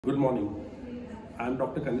Good morning. I am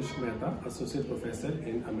Dr. Kanishk Mehta, Associate Professor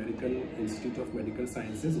in American Institute of Medical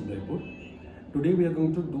Sciences, Udaipur. Today we are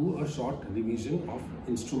going to do a short revision of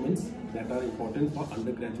instruments that are important for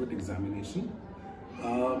undergraduate examination.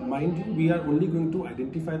 Mind you, we are only going to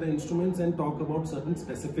identify the instruments and talk about certain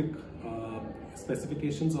specific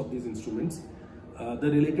specifications of these instruments. The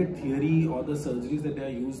related theory or the surgeries that they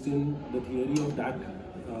are used in, the theory of that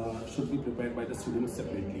should be prepared by the students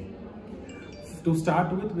separately. To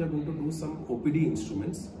start with, we are going to do some OPD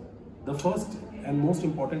instruments. The first and most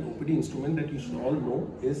important OPD instrument that you should all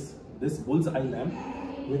know is this bullseye lamp,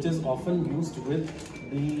 which is often used with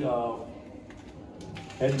the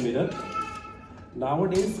head mirror.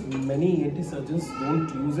 Nowadays, many ENT surgeons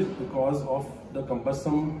don't use it because of the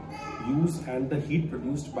cumbersome use and the heat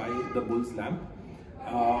produced by the bull's lamp.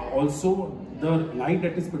 Also, the light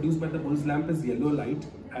that is produced by the bull's lamp is yellow light,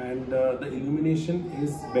 and the illumination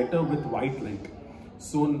is better with white light.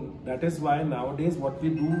 So that is why nowadays what we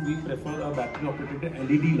do, we prefer a battery operated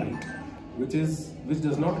LED light, which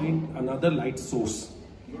does not need another light source.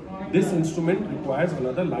 This instrument requires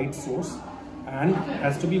another light source and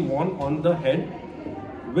has to be worn on the head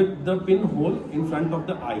with the pinhole in front of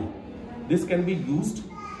the eye. This can be used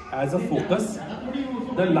as a focus.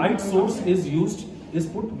 The light source is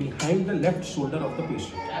put behind the left shoulder of the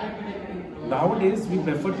patient. Nowadays, we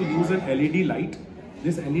prefer to use an LED light.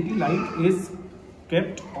 This LED light is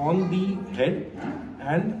kept on the head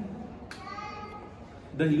and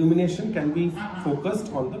the illumination can be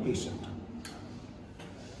focused on the patient.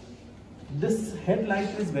 This headlight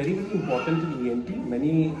is very important in ENT.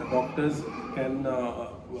 Many doctors can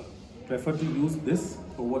prefer to use this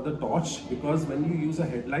over the torch, because when you use a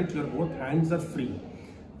headlight, your both hands are free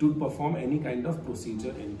to perform any kind of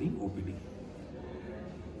procedure in the OPD.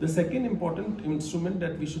 The second important instrument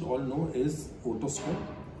that we should all know is otoscope.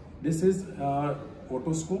 This is an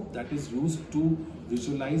otoscope that is used to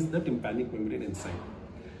visualize the tympanic membrane inside.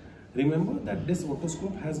 Remember that this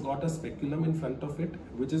otoscope has got a speculum in front of it,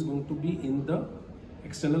 which is going to be in the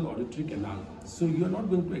external auditory canal. So you are not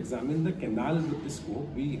going to examine the canal with the scope,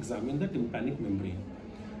 we examine the tympanic membrane.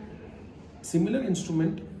 Similar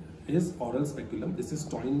instrument is oral speculum. This is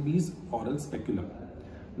Toynbee's oral speculum.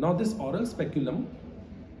 Now this oral speculum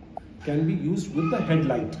can be used with the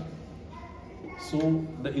headlight. So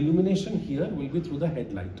the illumination here will be through the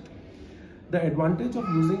headlight. The advantage of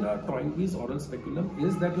using a Toynbee's oral speculum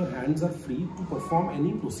is that your hands are free to perform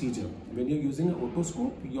any procedure. When you're using an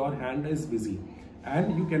otoscope, your hand is busy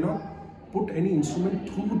and you cannot put any instrument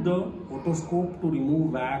through the otoscope to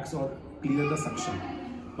remove wax or clear the suction.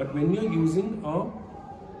 But when you're using a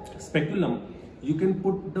speculum, you can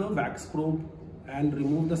put the wax probe and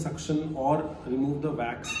remove the suction or remove the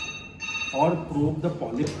wax or probe the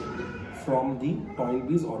polyp from the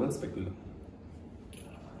Toynbee's oral speculum.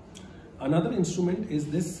 Another instrument is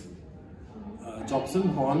this Jobson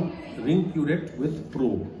horn ring curette with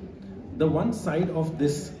probe. The one side of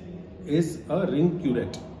this is a ring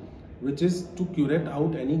curette, which is to curette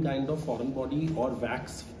out any kind of foreign body or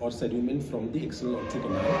wax or sediment from the external auditory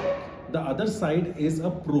canal. The other side is a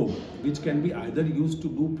probe, which can be either used to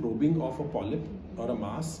do probing of a polyp or a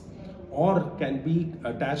mass, or can be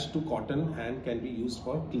attached to cotton and can be used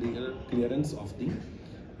for clearance of the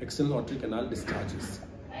external auditory canal discharges.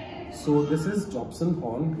 So this is Jobson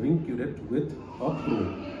horn ring curette with a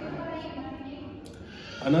probe.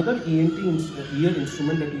 Another ear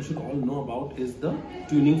instrument that you should all know about is the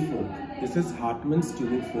tuning fork. This is Hartmann's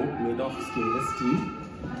tuning fork made of stainless steel.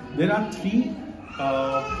 There are three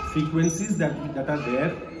frequencies that are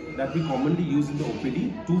there that we commonly use in the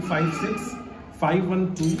OPD: 256,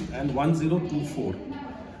 512 and 1024.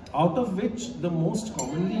 Out of which the most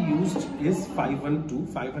commonly used is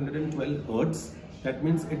 512 Hertz. That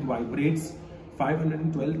means it vibrates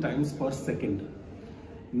 512 times per second.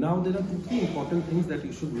 Now there are three important things that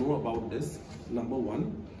you should know about this. Number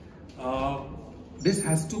one, this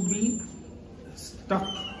has to be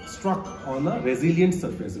struck on a resilient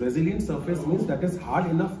surface. Resilient surface means that is hard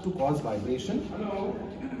enough to cause vibration,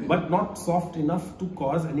 but not soft enough to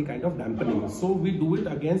cause any kind of dampening. So we do it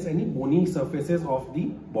against any bony surfaces of the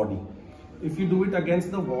body. If you do it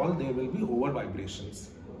against the wall, there will be over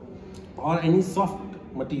vibrations. Or any soft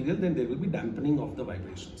material, then there will be dampening of the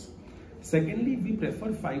vibrations. Secondly, we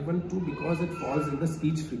prefer 512 because it falls in the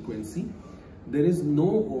speech frequency. There is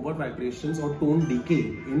no over vibrations or tone decay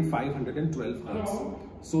in 512 Hertz.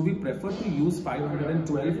 So we prefer to use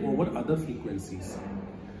 512 over other frequencies.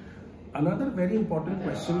 Another very important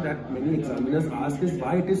question that many examiners ask is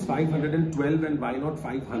why it is 512 and why not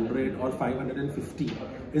 500 or 550,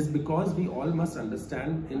 is because we all must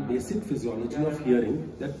understand in basic physiology of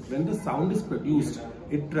hearing that when the sound is produced,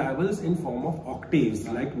 it travels in form of octaves,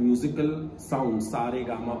 like musical sounds, sa, re,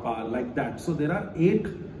 ga, ma, pa, like that. So there are eight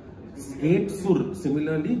sur.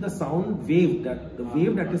 Similarly, the sound wave, the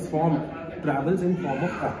wave that is formed travels in form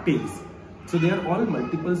of octaves. So they are all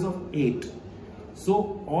multiples of 8.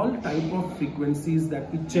 So all type of frequencies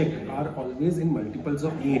that we check are always in multiples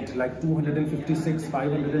of 8, like 256,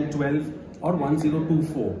 512 or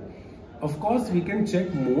 1024. Of course, we can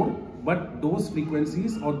check more, but those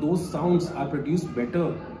frequencies or those sounds are produced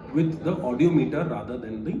better with the audiometer rather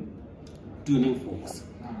than the tuning forks.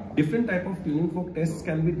 Different type of tuning fork tests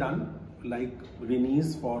can be done, like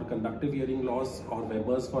Rennie's for conductive hearing loss, or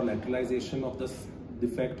Weber's for lateralization of the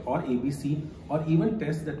defect, or ABC, or even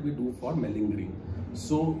tests that we do for malingering.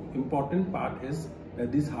 So important part is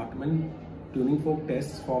that these Hartmann tuning fork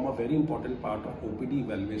tests form a very important part of OPD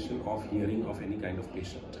evaluation of hearing of any kind of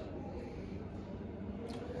patient.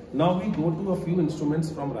 Now we go to a few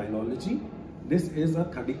instruments from rhinology. This is a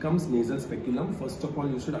Thudicum's nasal speculum. First of all,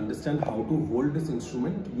 you should understand how to hold this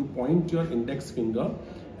instrument. You point your index finger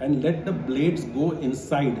and let the blades go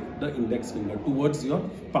inside the index finger towards your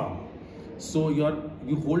palm. So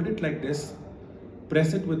you hold it like this,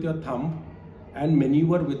 press it with your thumb and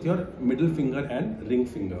maneuver with your middle finger and ring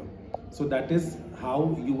finger. So that is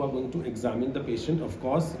how you are going to examine the patient. Of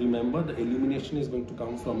course, remember the illumination is going to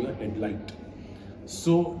come from your headlight.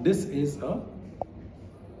 So this is a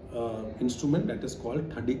instrument that is called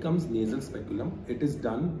Thudicum's nasal speculum. It is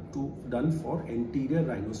done for anterior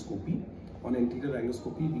rhinoscopy. On anterior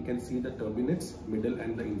rhinoscopy, we can see the turbinates, middle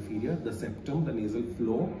and the inferior, the septum, the nasal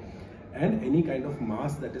floor, and any kind of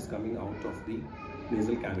mass that is coming out of the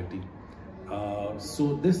nasal cavity.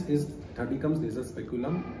 So this is Thudicum's nasal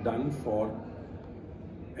speculum done for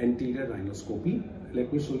anterior rhinoscopy.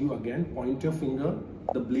 Let me show you again. Point your finger.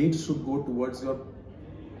 The blade should go towards your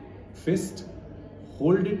fist.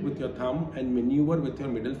 Hold it with your thumb and maneuver with your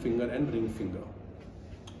middle finger and ring finger.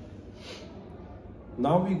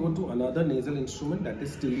 Now we go to another nasal instrument, that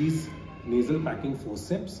is Tilley's nasal packing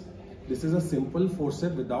forceps. This is a simple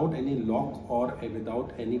forceps without any lock or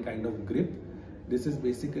without any kind of grip. This is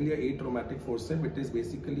basically an atraumatic forceps. It is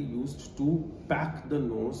basically used to pack the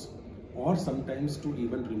nose or sometimes to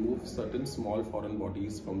even remove certain small foreign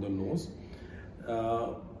bodies from the nose.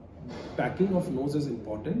 Packing of nose is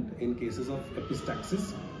important in cases of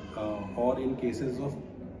epistaxis or in cases of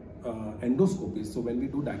endoscopies. So when we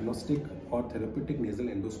do diagnostic or therapeutic nasal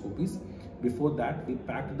endoscopies, before that we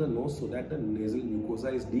pack the nose so that the nasal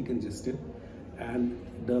mucosa is decongested and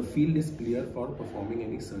the field is clear for performing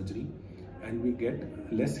any surgery and we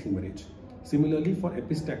get less hemorrhage. Similarly, for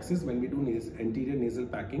epistaxis, when we do anterior nasal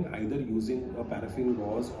packing, either using a paraffin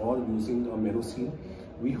gauze or using a Merocin,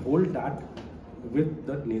 we hold that with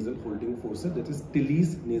the nasal holding forceps. That is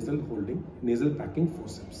Tilley's nasal packing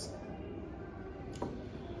forceps.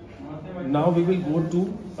 Now we will go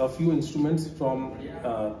to a few instruments from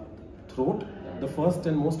throat. The first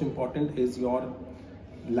and most important is your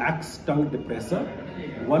lax tongue depressor.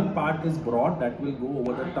 One part is broad, that will go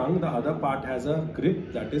over the tongue. The other part has a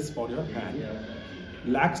grip, that is for your hand.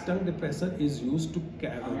 Lax tongue depressor is used to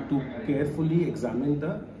carefully examine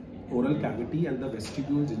the oral cavity and the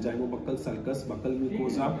vestibule, gingivobuccal sulcus, buccal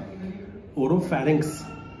mucosa, oropharynx,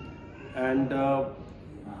 and the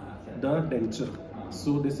denture.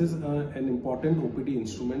 So this is an important OPD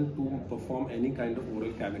instrument to perform any kind of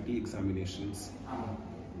oral cavity examinations.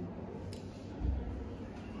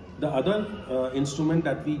 The other instrument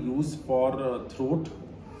that we use for throat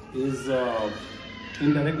is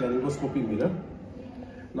indirect laryngoscopy mirror.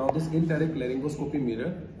 Now this indirect laryngoscopy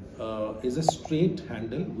mirror is a straight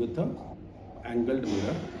handle with an angled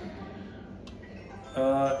mirror.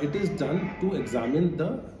 It is done to examine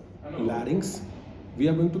the larynx. We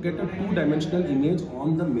are going to get a two-dimensional image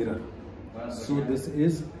on the mirror. So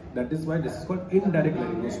that is why this is called indirect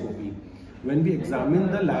laryngoscopy. When we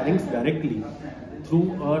examine the larynx directly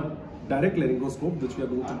through a direct laryngoscope, which we are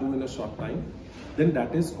going to do in a short time, then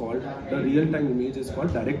that is called, the real-time image is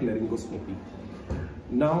called direct laryngoscopy.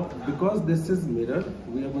 Now, because this is mirror,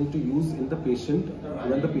 we are going to use in the patient,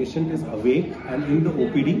 when the patient is awake and in the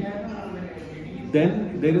OPD,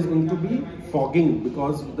 then there is going to be fogging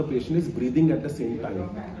because the patient is breathing at the same time.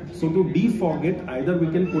 So to defog it, either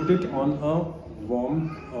we can put it on a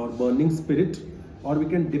warm or burning spirit, or we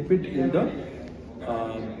can dip it in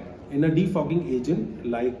a defogging agent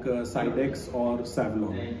like Sidex or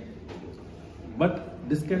Savlon. But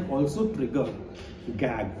this can also trigger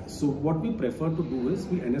gag. So what we prefer to do is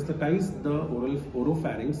we anesthetize the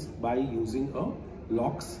oropharynx by using a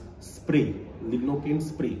Locks spray, lignocaine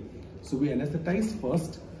spray. So we anesthetize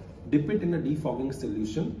first, dip it in a defogging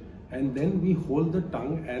solution, and then we hold the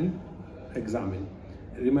tongue and examine.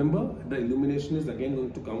 Remember, the illumination is again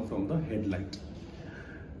going to come from the headlight.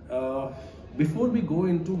 Before we go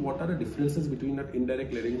into what are the differences between an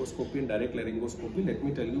indirect laryngoscopy and direct laryngoscopy, let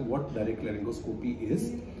me tell you what direct laryngoscopy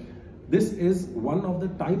is. This is one of the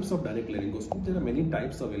types of direct laryngoscopy. There are many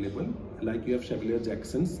types available, like you have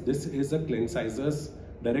Chevalier-Jackson's. This is a Klein-Sizer's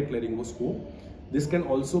direct laryngoscope. This can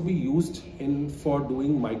also be used for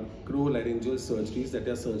doing microlaryngeal surgeries, that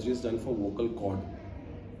are surgeries done for vocal cord,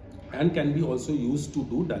 and can be also used to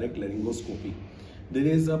do direct laryngoscopy. There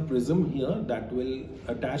is a prism here that will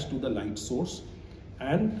attach to the light source,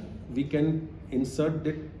 and we can insert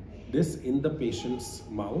this in the patient's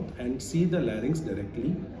mouth and see the larynx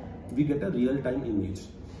directly. We get a real-time image.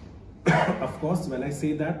 Of course, when I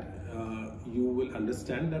say that, you will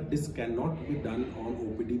understand that this cannot be done on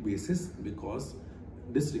OPD basis because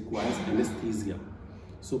this requires anesthesia.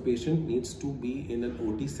 So patient needs to be in an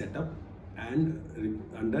OT setup and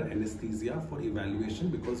under anesthesia for evaluation,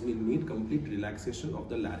 because we need complete relaxation of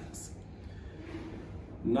the larynx.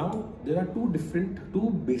 Now there are two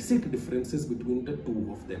basic differences between the two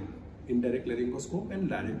of them, indirect laryngoscope and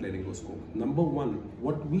direct laryngoscope. Number one,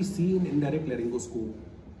 what we see in indirect laryngoscope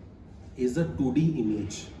is a 2D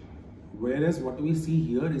image, whereas what we see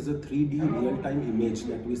here is a 3D real-time image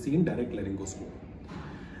that we see in direct laryngoscope.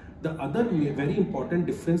 The other very important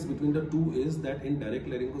difference between the two is that in direct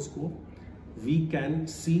laryngoscope, we can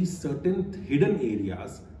see certain hidden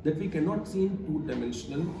areas that we cannot see in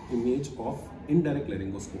two-dimensional image of indirect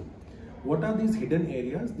laryngoscope. What are these hidden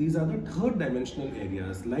areas? These are the third-dimensional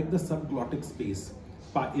areas, like the subglottic space,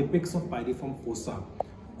 apex of pyriform fossa,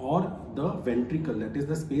 or the ventricle, that is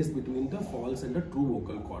the space between the false and the true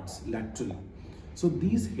vocal cords laterally. So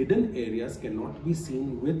these hidden areas cannot be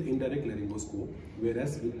seen with indirect laryngoscope,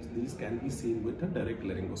 whereas these can be seen with a direct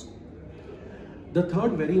laryngoscope. The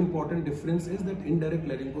third very important difference is that direct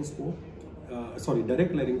laryngoscope,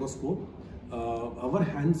 our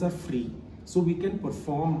hands are free. So we can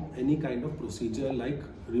perform any kind of procedure like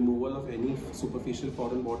removal of any superficial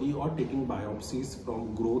foreign body or taking biopsies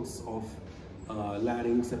from growths of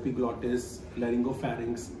larynx, epiglottis,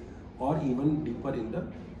 laryngopharynx, or even deeper in the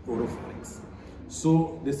oropharynx.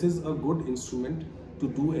 So this is a good instrument to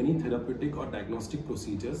do any therapeutic or diagnostic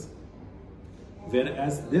procedures,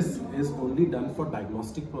 whereas this is only done for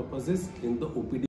diagnostic purposes in the OPD.